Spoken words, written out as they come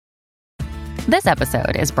This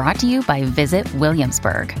episode is brought to you by Visit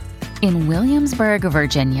Williamsburg. In Williamsburg,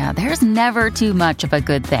 Virginia, there's never too much of a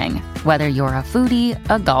good thing. Whether you're a foodie,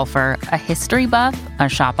 a golfer, a history buff, a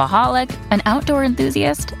shopaholic, an outdoor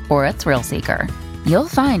enthusiast, or a thrill seeker, you'll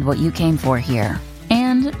find what you came for here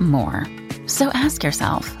and more. So ask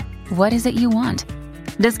yourself, what is it you want?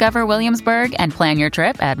 Discover Williamsburg and plan your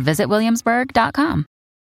trip at visitwilliamsburg.com.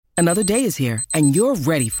 Another day is here, and you're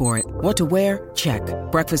ready for it. What to wear? Check.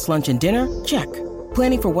 Breakfast, lunch, and dinner? Check.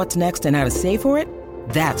 Planning for what's next and how to save for it?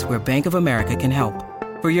 That's where Bank of America can help.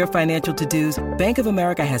 For your financial to-dos, Bank of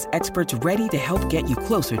America has experts ready to help get you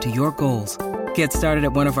closer to your goals. Get started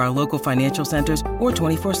at one of our local financial centers or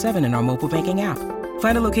 24/7 in our mobile banking app.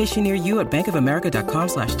 Find a location near you at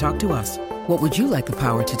bankofamerica.com/talktous. What would you like the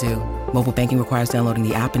power to do? Mobile banking requires downloading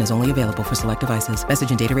the app and is only available for select devices. Message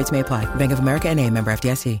and data rates may apply. Bank of America N.A., member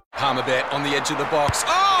FDIC. Palmerbet on the edge of the box.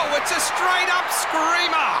 Oh, it's a straight-up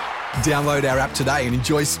screamer! Download our app today and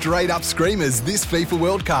enjoy straight-up screamers this FIFA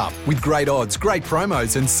World Cup with great odds, great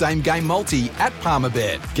promos and same-game multi at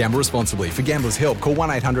Palmerbet. Gamble responsibly. For Gamblers' Help, call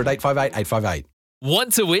 1-800-858-858.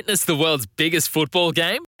 Want to witness the world's biggest football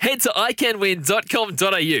game? Head to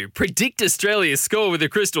iCanWin.com.au, predict Australia's score with a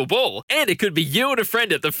crystal ball, and it could be you and a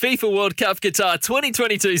friend at the FIFA World Cup Qatar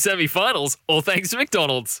 2022 semi-finals, all thanks to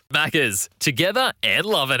McDonald's. Maccas, together and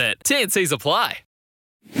loving it. TNCs apply.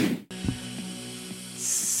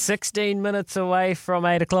 16 minutes away from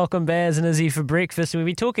 8 o'clock on Baz and Izzy for breakfast. We'll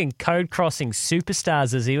be talking code crossing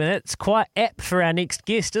superstars, Izzy, and it's quite apt for our next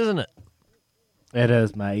guest, isn't it? It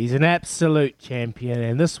is, mate. He's an absolute champion.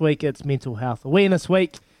 And this week it's Mental Health Awareness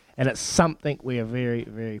Week. And it's something we are very,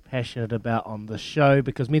 very passionate about on the show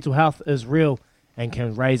because mental health is real and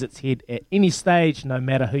can raise its head at any stage, no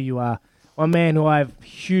matter who you are. One man who I have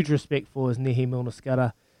huge respect for is Nehe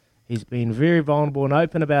Milner-Skudder. He's been very vulnerable and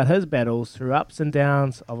open about his battles through ups and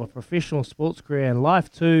downs of a professional sports career and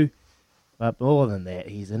life too. But more than that,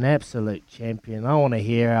 he's an absolute champion. I want to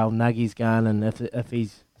hear how Nuggy's going and if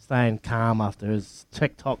he's staying calm after his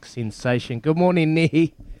TikTok sensation. Good morning,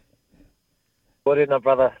 Nehe. Good evening,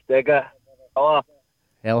 brother. Dega. How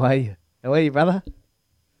are you? How are you, brother?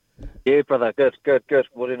 Yeah, brother. Good. Good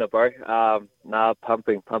evening, bro.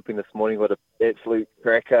 Pumping this morning with an absolute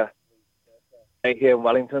cracker here in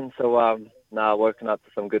Wellington. So, woken up to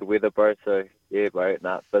some good weather, bro. So, yeah, bro.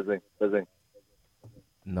 Buzzing.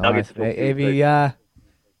 Nice, mate.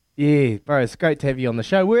 Yeah, bro, it's great to have you on the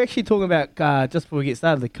show. We're actually talking about, just before we get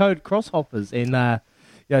started, the code crosshoppers and,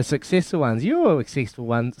 successful ones. You were a successful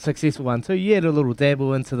one too. You had a little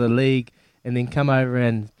dabble into the league and then come over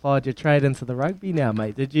and applied your trade into the rugby now,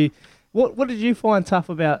 mate. What did you find tough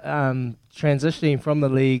about transitioning from the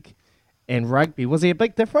league and rugby? Was there a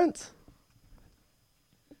big difference?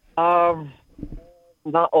 Not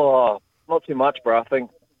too much, bro. I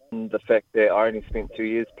think the fact that I only spent 2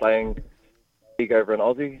 years playing league over in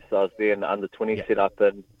Aussie, so I was there in the under-20 setup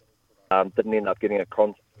and didn't end up getting a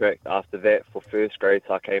contract after that for first grade,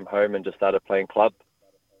 so I came home and just started playing club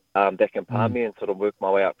back in Palmy and sort of worked my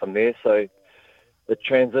way up from there. So the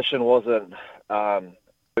transition wasn't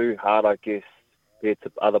too hard, I guess, compared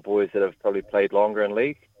to other boys that have probably played longer in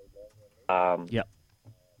league. But yeah,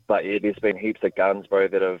 there's been heaps of guns, bro,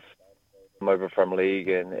 that have come over from league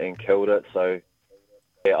and killed it. So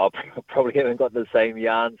yeah, I probably haven't got the same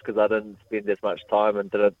yarns because I didn't spend as much time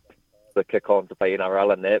and didn't kick on to play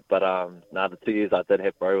NRL and that. But the 2 years I did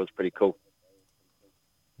have, bro, was pretty cool.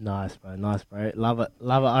 Nice, bro. Love it.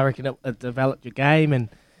 I reckon it developed your game and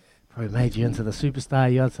probably made you into the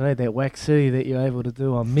superstar you are today, that wax city that you're able to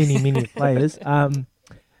do on many players.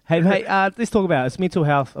 Hey, mate, let's talk about it. It's Mental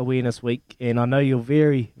Health Awareness Week, and I know you're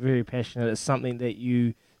very, very passionate. It's something that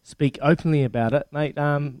you speak openly about it. Mate,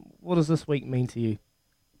 what does this week mean to you?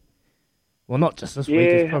 Well, not just this week,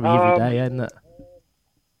 it's probably every day, isn't it?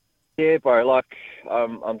 Yeah, bro,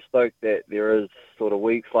 I'm stoked that there is sort of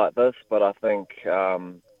weeks like this, but I think,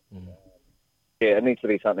 it needs to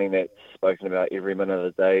be something that's spoken about every minute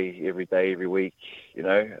of the day, every week, you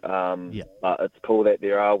know. But it's cool that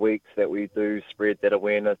there are weeks that we do spread that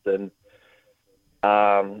awareness and,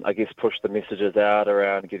 I guess, push the messages out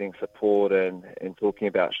around getting support and talking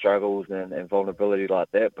about struggles and vulnerability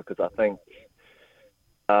like that, because I think,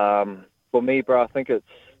 for me, bro, I think it's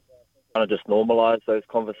kind of just normalise those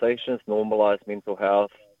conversations, normalise mental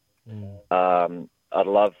health. I'd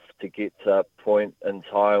love to get to a point in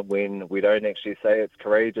time when we don't actually say it's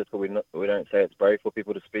courageous or we don't say it's brave for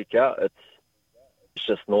people to speak out. It's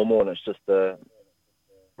just normal and it's just the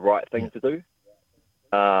right thing to do.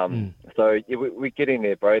 So yeah, we're getting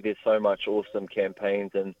there, bro. There's so much awesome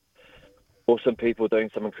campaigns and awesome people doing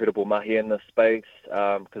some incredible mahi in this space.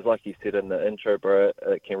 Because like you said in the intro, bro,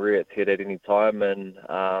 it can rear its head at any time, and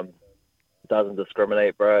it doesn't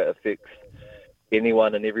discriminate, bro. It affects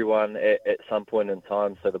anyone and everyone at some point in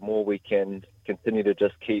time. So the more we can continue to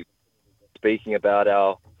just keep speaking about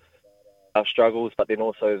our struggles, but then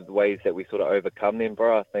also the ways that we sort of overcome them,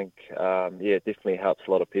 bro, I think, it definitely helps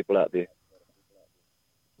a lot of people out there.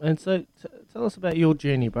 And so tell us about your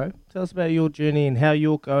journey, bro. Tell us about your journey and how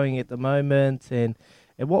you're going at the moment, and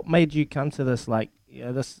what made you come to this, like,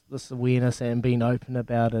 this awareness and being open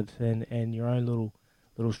about it, and your own little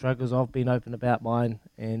struggles. I've been open about mine,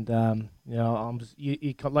 and I'm just,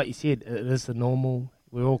 you like you said, it is the normal.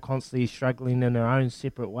 We're all constantly struggling in our own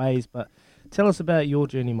separate ways, but tell us about your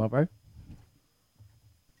journey, my bro.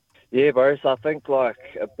 Yeah, bro. So I think like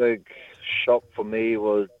a big shock for me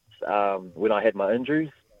was when I had my injuries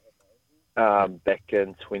back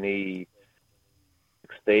in 2016.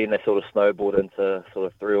 They sort of snowballed into sort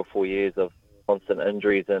of 3 or 4 years of constant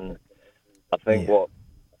injuries, and I think what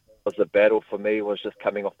was the battle for me was just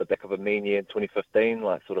coming off the back of a mean year in 2015,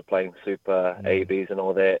 like sort of playing Super, ABs and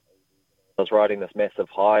all that. I was riding this massive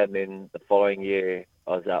high, and then the following year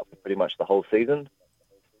I was out for pretty much the whole season.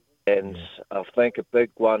 And I think a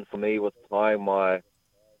big one for me was tying my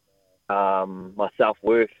my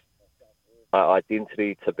self-worth, my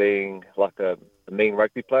identity to being like a mean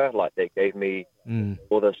rugby player. Like that gave me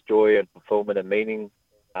all this joy and fulfillment and meaning.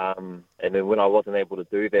 And then when I wasn't able to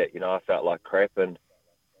do that, I felt like crap and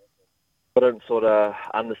couldn't sort of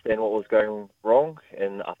understand what was going wrong.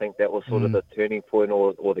 And I think that was sort of the turning point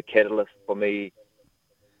or the catalyst for me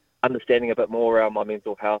understanding a bit more around my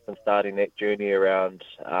mental health and starting that journey around,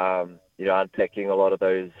 unpacking a lot of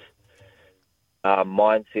those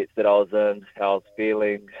mindsets that I was in, how I was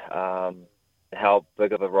feeling, how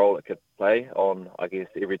big of a role it could play on, I guess,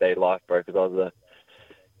 everyday life, bro, because I was a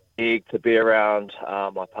egg to be around.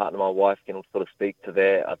 My partner, my wife can sort of speak to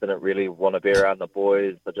that. I didn't really want to be around the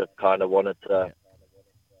boys. I just kind of wanted to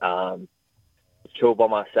chill by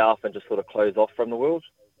myself and just sort of close off from the world.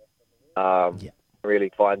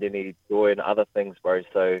 Really find any joy in other things, bro.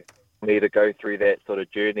 So for me to go through that sort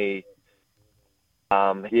of journey,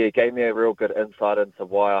 it gave me a real good insight into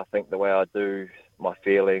why I think the way I do, my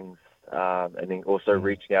feelings, and then also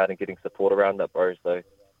reaching out and getting support around that, bro. So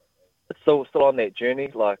it's still on that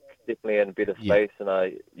journey, like definitely in a better space, and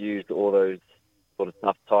I used all those sort of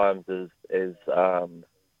tough times as sort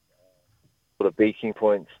of beaking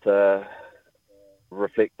points to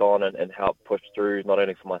reflect on and help push through, not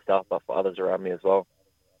only for myself but for others around me as well.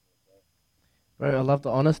 Bro, I love the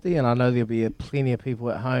honesty, and I know there'll be plenty of people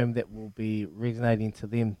at home that will be resonating to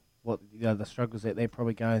them what the struggles that they're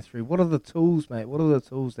probably going through. What are the tools, mate? What are the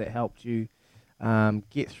tools that helped you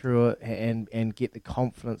get through it and get the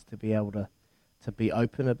confidence to be able to be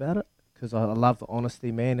open about it? Because I love the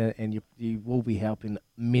honesty, man, and you will be helping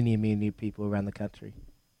many, many people around the country.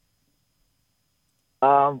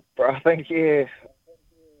 Bro, I think,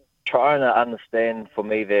 trying to understand for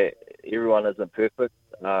me that everyone isn't perfect,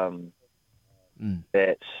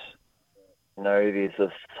 that, there's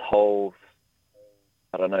this whole,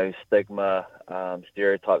 stigma,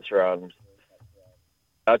 stereotypes around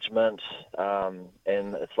judgment, and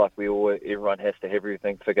it's like everyone has to have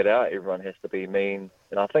everything figured out, everyone has to be mean,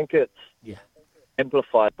 and I think it's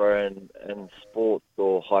amplified, bro, in sports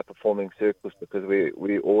or high-performing circles because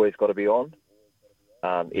we always got to be on.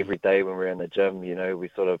 Every day when we're in the gym, we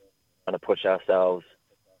sort of kind of push ourselves,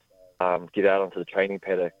 get out onto the training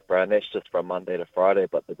paddock, bro, and that's just from Monday to Friday.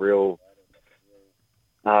 But the real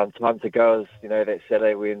time to go is, that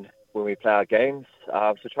Saturday when we play our games.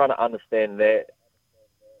 So trying to understand that,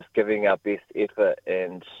 just giving our best effort,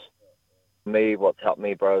 and for me, what's helped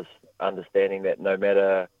me, bro, is understanding that no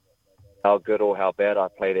matter how good or how bad I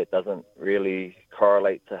play, that doesn't really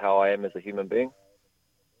correlate to how I am as a human being.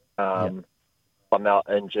 If I'm out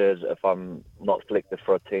injured, if I'm not selected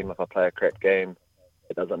for a team, if I play a crap game,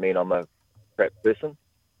 it doesn't mean I'm a crap person.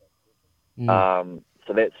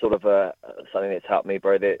 So that's sort of something that's helped me,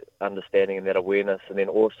 bro, that understanding and that awareness, and then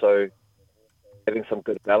also having some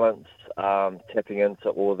good balance, tapping into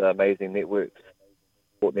all the amazing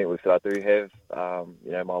sport networks that I do have.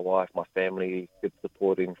 My wife, my family, good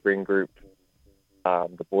supporting friend group,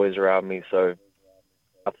 the boys around me. So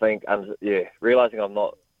I think, realizing I'm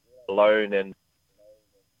not alone. And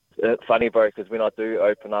it's funny, bro, because when I do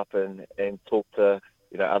open up and talk to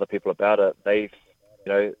other people about it, they've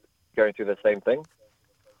going through the same thing,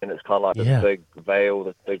 and it's kind of like this big veil,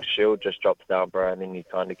 this big shield just drops down, bro, and then you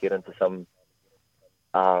kind of get into some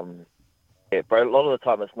bro, a lot of the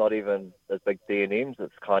time it's not even as big D&Ms.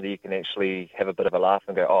 It's kind of, you can actually have a bit of a laugh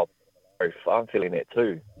and go, oh, bro, I'm feeling that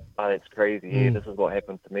too. oh, that's crazy. Yeah, this is what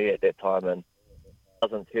happened to me at that time, and it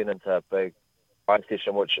doesn't turn into a big cry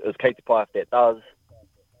session, which is Katie Pie if that does.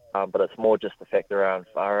 But it's more just the fact around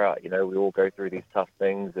far out. We all go through these tough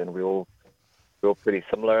things, and we're all pretty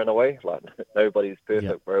similar in a way. Like nobody's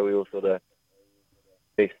perfect, bro. We all sort of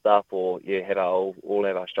messed up, or all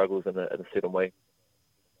have our struggles in a certain way.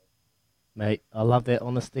 Mate, I love that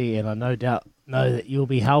honesty, and I no doubt know that you'll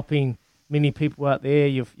be helping many people out there.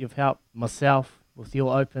 You've helped myself with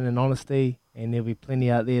your open and honesty, and there'll be plenty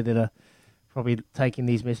out there that are probably taking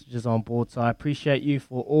these messages on board. So I appreciate you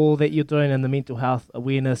for all that you're doing in the mental health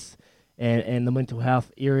awareness and the mental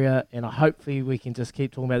health area, and hopefully we can just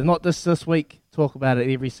keep talking about it. Not just this week, talk about it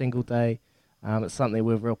every single day. It's something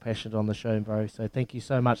we're real passionate on the show, bro. So thank you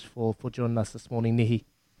so much for joining us this morning, Nehi.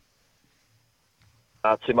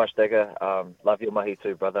 Too much, Dagger. Love your mahi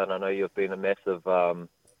too, brother, and I know you've been a massive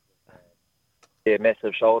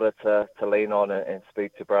shoulder to lean on and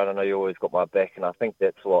speak to, bro. I know you always got my back, and I think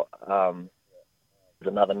that's what is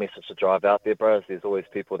another message to drive out there, bro. Is there's always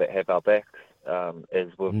people that have our backs, as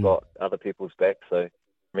we've got other people's backs. So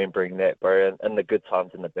remembering that, bro, and the good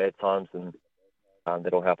times and the bad times, and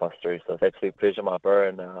that'll help us through. So it's an absolute pleasure, my bro,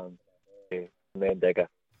 and man, Dagger.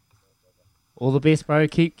 All the best, bro.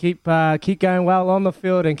 Keep going well on the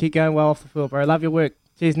field and keep going well off the field, bro. Love your work.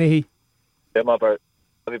 Cheers, Nehi. Yeah, my bro.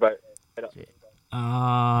 Love you, bro.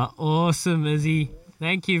 Awesome, Izzy.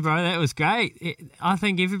 Thank you, bro. That was great. I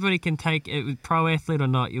think everybody can take it, pro athlete or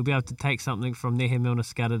not. You'll be able to take something from Nehi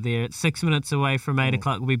Milner-Skudder there. It's 6 minutes away from 8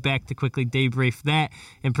 o'clock. We'll be back to quickly debrief that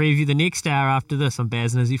and preview the next hour after this on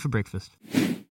Baz and Izzy for breakfast.